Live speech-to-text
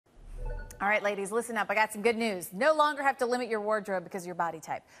All right, ladies, listen up. I got some good news. No longer have to limit your wardrobe because of your body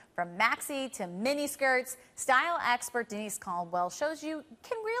type. From maxi to mini skirts, style expert Denise Caldwell shows you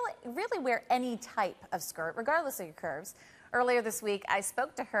can really wear any type of skirt, regardless of your curves. Earlier this week, I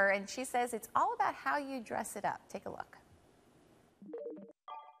spoke to her, and she says it's all about how you dress it up. Take a look.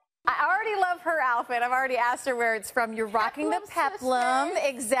 I already love her outfit. I've already asked her where it's from. You're rocking the peplum. Sisters.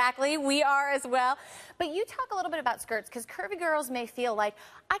 Exactly. We are as well. But you talk a little bit about skirts because curvy girls may feel like,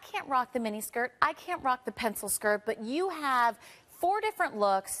 I can't rock the mini skirt. I can't rock the pencil skirt. But you have 4 different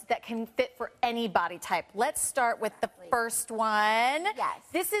looks that can fit for any body type. Let's start with the first one. Yes.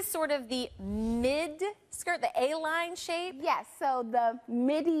 This is sort of the mid skirt, the A-line shape. Yes, so the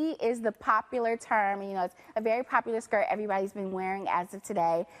midi is the popular term. You know, it's a very popular skirt everybody's been wearing as of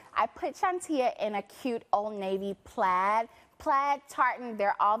today. I put Shantia in a cute Old Navy plaid. Plaid, tartan,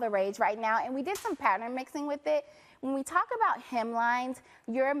 they're all the rage right now. And we did some pattern mixing with it. When we talk about hemlines,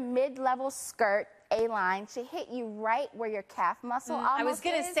 your mid-level skirt, A-line, should hit you right where your calf muscle almost I was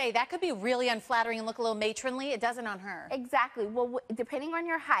going to say, that could be really unflattering and look a little matronly. It doesn't on her. Exactly. Well, depending on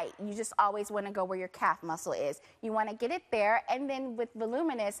your height, you just always want to go where your calf muscle is. You want to get it there, and then with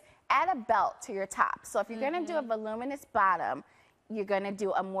voluminous, add a belt to your top. So if you're going to do a voluminous bottom, you're going to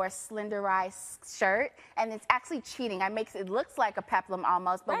do a more slenderized shirt, and it's actually cheating. It looks like a peplum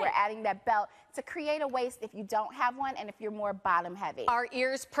almost, but we're adding that belt to create a waist if you don't have one and if you're more bottom heavy. Our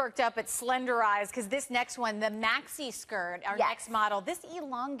ears perked up at slenderized because this next one, the maxi skirt, our next model, this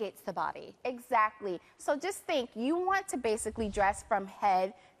elongates the body. Exactly. So just think, you want to basically dress from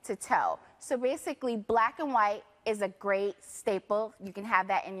head to toe. So basically black and white is a great staple. You can have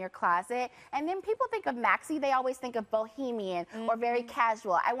that in your closet. And then people think of maxi, they always think of bohemian or very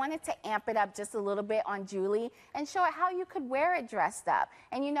casual. I wanted to amp it up just a little bit on Julie and show it how you could wear it dressed up.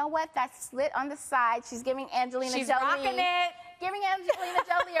 And you know what? That slit on the side, she's giving Angelina Jolie. She's rocking it. Giving Angelina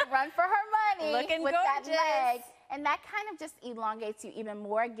Jolie a run for her money. Looking with gorgeous. that leg. And that kind of just elongates you even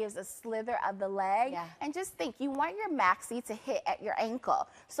more, gives a slither of the leg. Yeah. And just think, you want your maxi to hit at your ankle.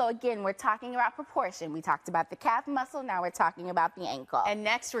 So again, we're talking about proportion. We talked about the calf muscle, now we're talking about the ankle. And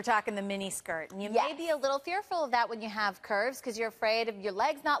next we're talking the mini skirt. And you may be a little fearful of that when you have curves because you're afraid of your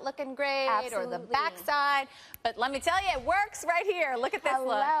legs not looking great or the backside. But let me tell you, it works right here. Look at this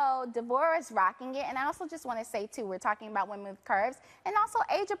look. Hello, Deborah's rocking it. And I also just want to say too, we're talking about women with curves and also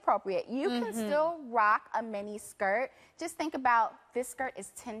age appropriate. You can still rock a mini skirt. Just think about this skirt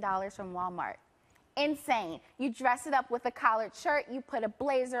is $10 from Walmart. Insane. You dress it up with a collared shirt, you put a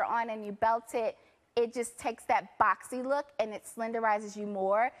blazer on and you belt it. It just takes that boxy look and it slenderizes you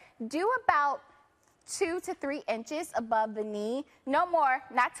more. Do about 2 to 3 inches above the knee. No more,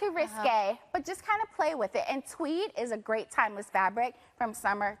 not too risque, but just kind of play with it. And tweed is a great timeless fabric from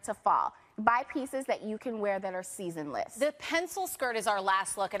summer to fall. Buy pieces that you can wear that are seasonless. The pencil skirt is our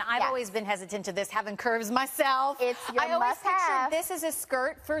last look, and I've always been hesitant to this, having curves myself. It's your I always must-have. pictured this as a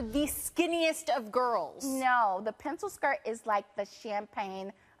skirt for the skinniest of girls. No, the pencil skirt is like the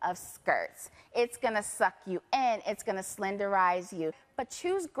champagne of skirts. It's gonna suck you in, it's gonna slenderize you. But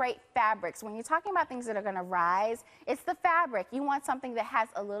choose great fabrics. When you're talking about things that are gonna rise, it's the fabric. You want something that has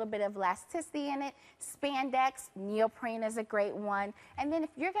a little bit of elasticity in it. Spandex, neoprene is a great one. And then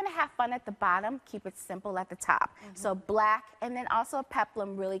if you're gonna have fun at the bottom, keep it simple at the top. So black, and then also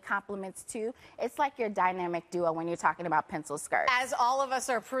peplum really complements too. It's like your dynamic duo when you're talking about pencil skirts. As all of us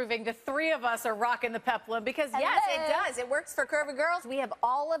are proving, the 3 of us are rocking the peplum because yes, it does. It works for curvy girls. We have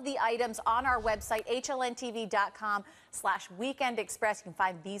all of the items on our website, hlntv.com/weekendexpress. You can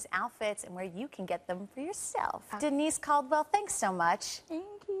find these outfits and where you can get them for yourself. Denise Caldwell, thanks so much.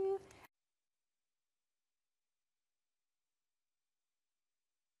 Thank